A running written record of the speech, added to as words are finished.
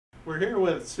We're here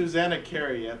with Susanna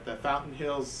Carey at the Fountain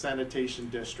Hills Sanitation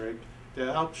District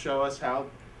to help show us how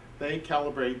they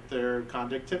calibrate their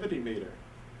conductivity meter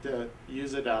to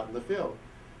use it out in the field.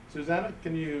 Susanna,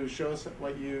 can you show us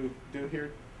what you do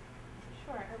here?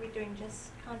 Sure. Are we doing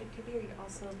just conductivity or you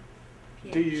also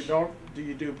pH? Do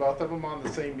you do both of them on the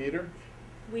same meter?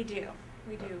 We do.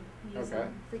 We do. We use Okay.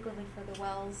 them frequently for the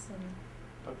wells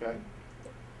and. Okay.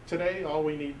 Today, all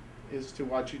we need is to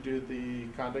watch you do the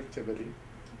conductivity.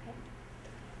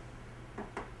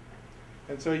 Okay.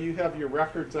 And so you have your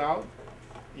records out.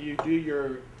 You do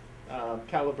your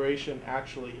calibration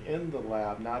actually in the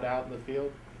lab, not out in the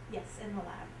field? Yes, in the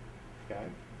lab. Okay.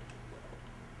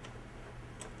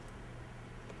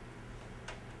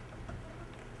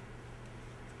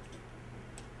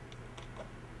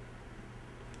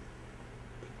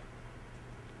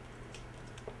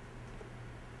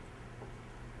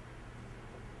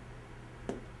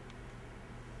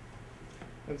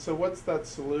 And so what's that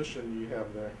solution you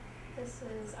have there? This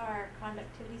is our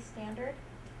conductivity standard.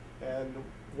 And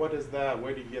what is that?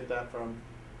 Where do you get that from?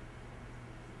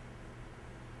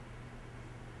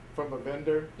 From a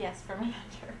vendor? Yes, from a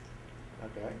vendor.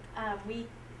 Okay. We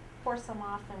pour some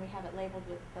off and we have it labeled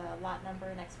with the lot number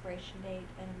and expiration date,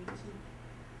 and we keep.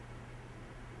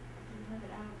 You have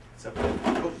it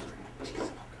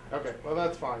out. Okay, well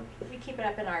that's fine. We keep it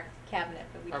up in our cabinet,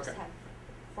 but we just Okay. have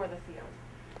for the field.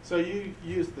 So you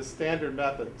use the standard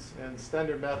methods, and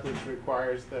standard methods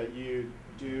requires that you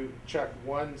do check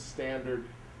one standard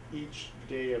each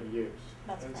day of use.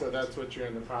 That's and so correct. that's what you're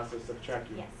in the process of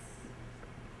checking. Yes.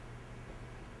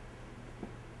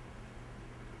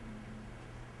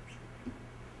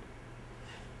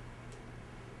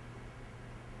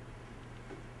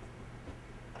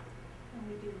 And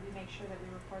we make sure that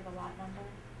we record the lot number.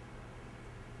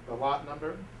 The lot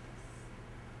number?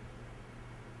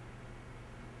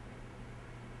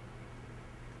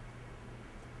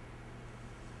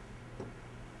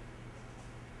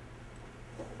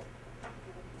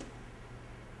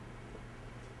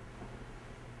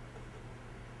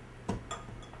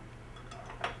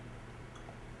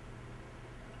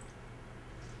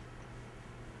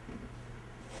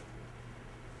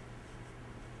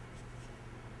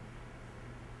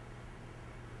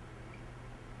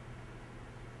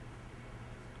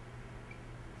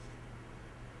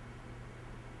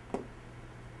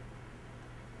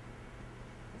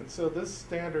 And so this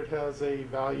standard has a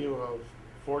value of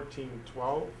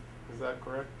 1412, is that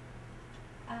correct?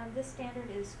 This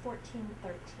standard is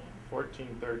 1413.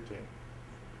 1413,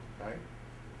 okay.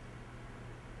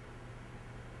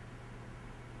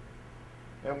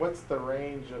 And what's the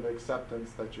range of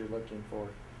acceptance that you're looking for?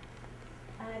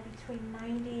 Between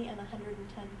 90 and 110%.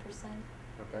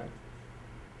 Okay.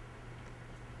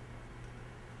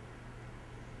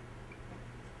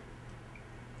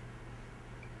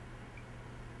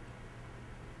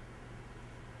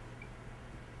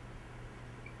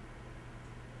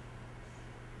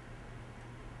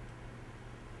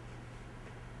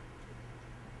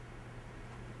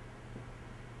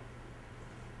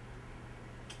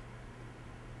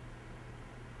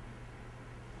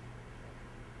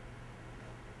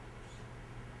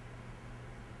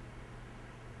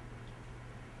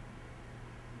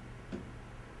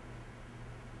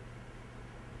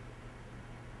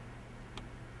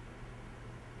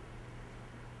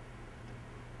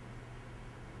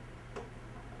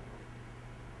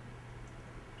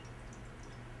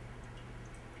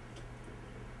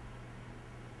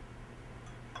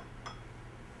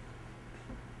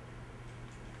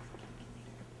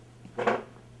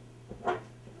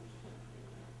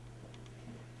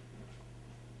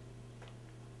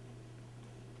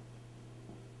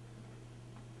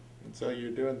 And so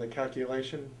you're doing the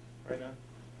calculation right now?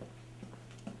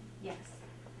 Yes.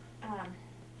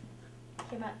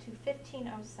 Came out to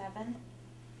 1507.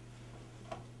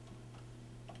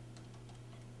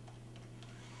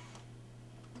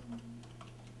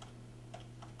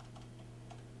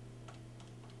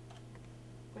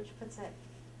 Which puts it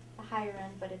the higher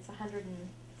end, but it's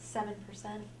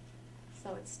 107%,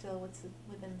 so it's still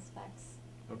within specs.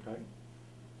 Okay.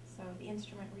 So the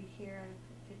instrument read here, I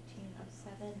put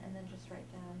 1507, and then just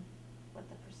write down what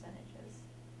the percentage is.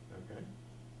 Okay.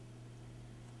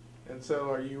 And so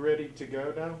are you ready to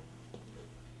go now,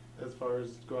 as far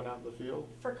as going out in the field?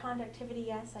 For conductivity,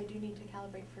 yes, I do need to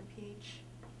calibrate for pH.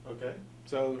 Okay,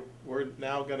 so we're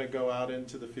now going to go out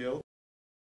into the field.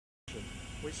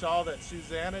 We saw that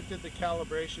Susanna did the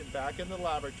calibration back in the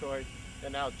laboratory,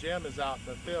 and now Jim is out in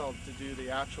the field to do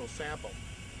the actual sample.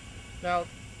 Now,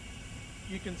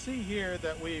 you can see here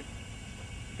that we've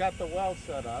got the well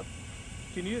set up.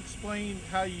 Can you explain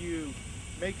how you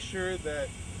make sure that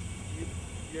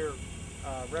your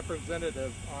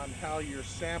representative on how you're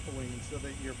sampling so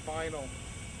that your final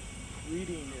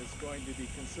reading is going to be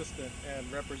consistent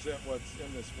and represent what's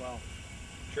in this well?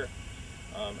 Sure.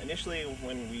 Initially,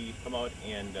 when we come out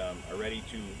and are ready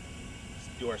to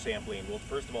do our sampling, we'll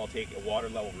first of all take a water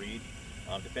level read.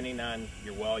 Depending on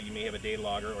your well, you may have a data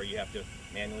logger or you have to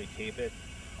manually tape it,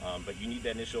 but you need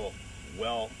that initial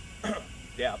well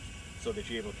depth so that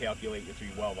you're able to calculate your 3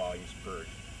 well volumes purged.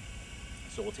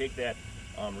 So we'll take that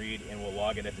read and we'll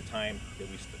log it at the time that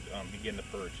we begin the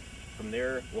purge. From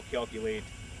there, we'll calculate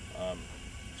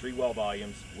 3 well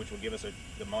volumes, which will give us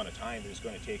the amount of time that it's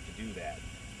going to take to do that.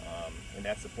 And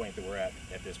that's the point that we're at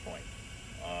this point.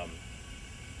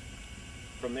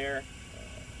 From there,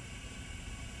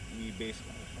 we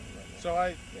basically... So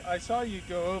I saw you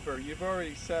go over, you've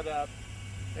already set up,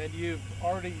 and you've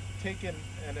already taken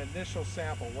an initial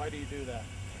sample. Why do you do that?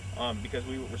 Because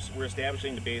we're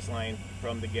establishing the baseline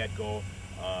from the get-go,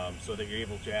 so that you're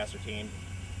able to ascertain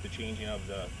the changing of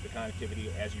the conductivity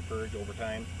as you purge over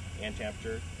time, and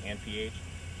temperature, and pH.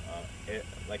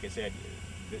 Like I said,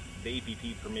 the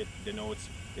APP permit denotes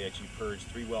that you purge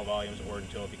 3 well volumes or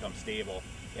until it becomes stable.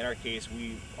 In our case,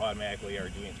 we automatically are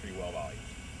doing 3 well volumes,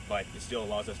 but it still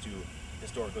allows us to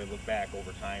historically look back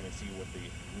over time and see what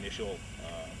the initial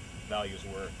values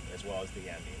were, as well as the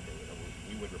ending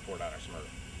that we would report on our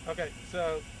SMRF. Okay,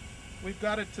 so we've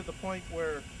got it to the point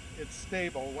where it's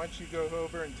stable. Once you go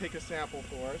over and take a sample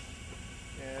for us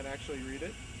and actually read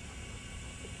it.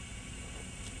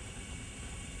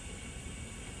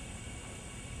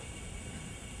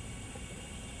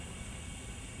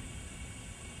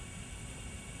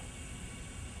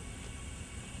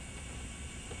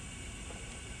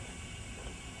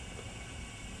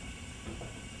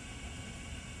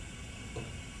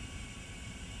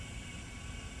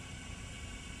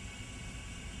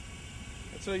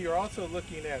 So you're also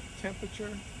looking at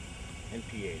temperature and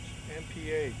pH. And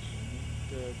pH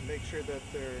to make sure that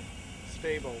they're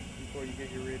stable before you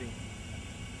get your reading.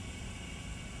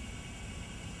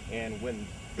 And when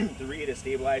the read is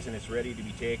stabilized and it's ready to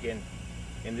be taken,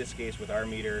 in this case with our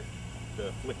meter,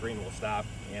 the flickering will stop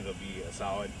and it'll be a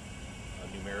solid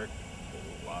numeric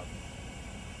log.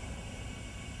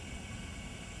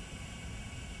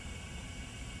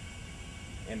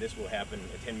 And this will happen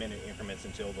at 10-minute increments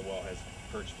until the well has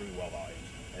purged 3 well volumes.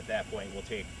 At that point, we'll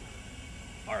take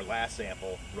our last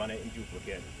sample, run it in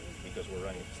duplicate, because we're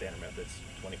running standard methods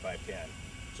 2510.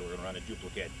 So we're going to run a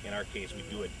duplicate. In our case, we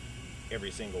do it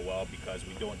every single well because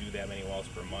we don't do that many wells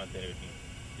per month, and it would be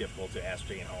difficult to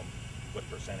ascertain what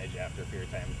percentage after a period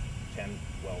of time 10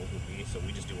 wells would be. So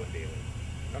we just do it daily.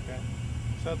 Okay.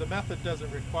 So the method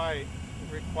doesn't require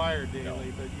daily, No.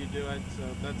 but you do it, so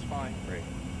that's fine. Right.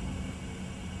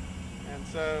 And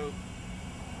so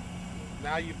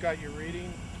now you've got your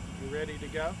reading, you're ready to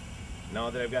go? Now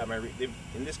that I've got my,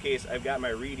 in this case, I've got my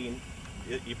reading.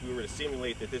 If we were to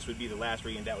simulate that this would be the last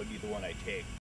reading, that would be the one I take.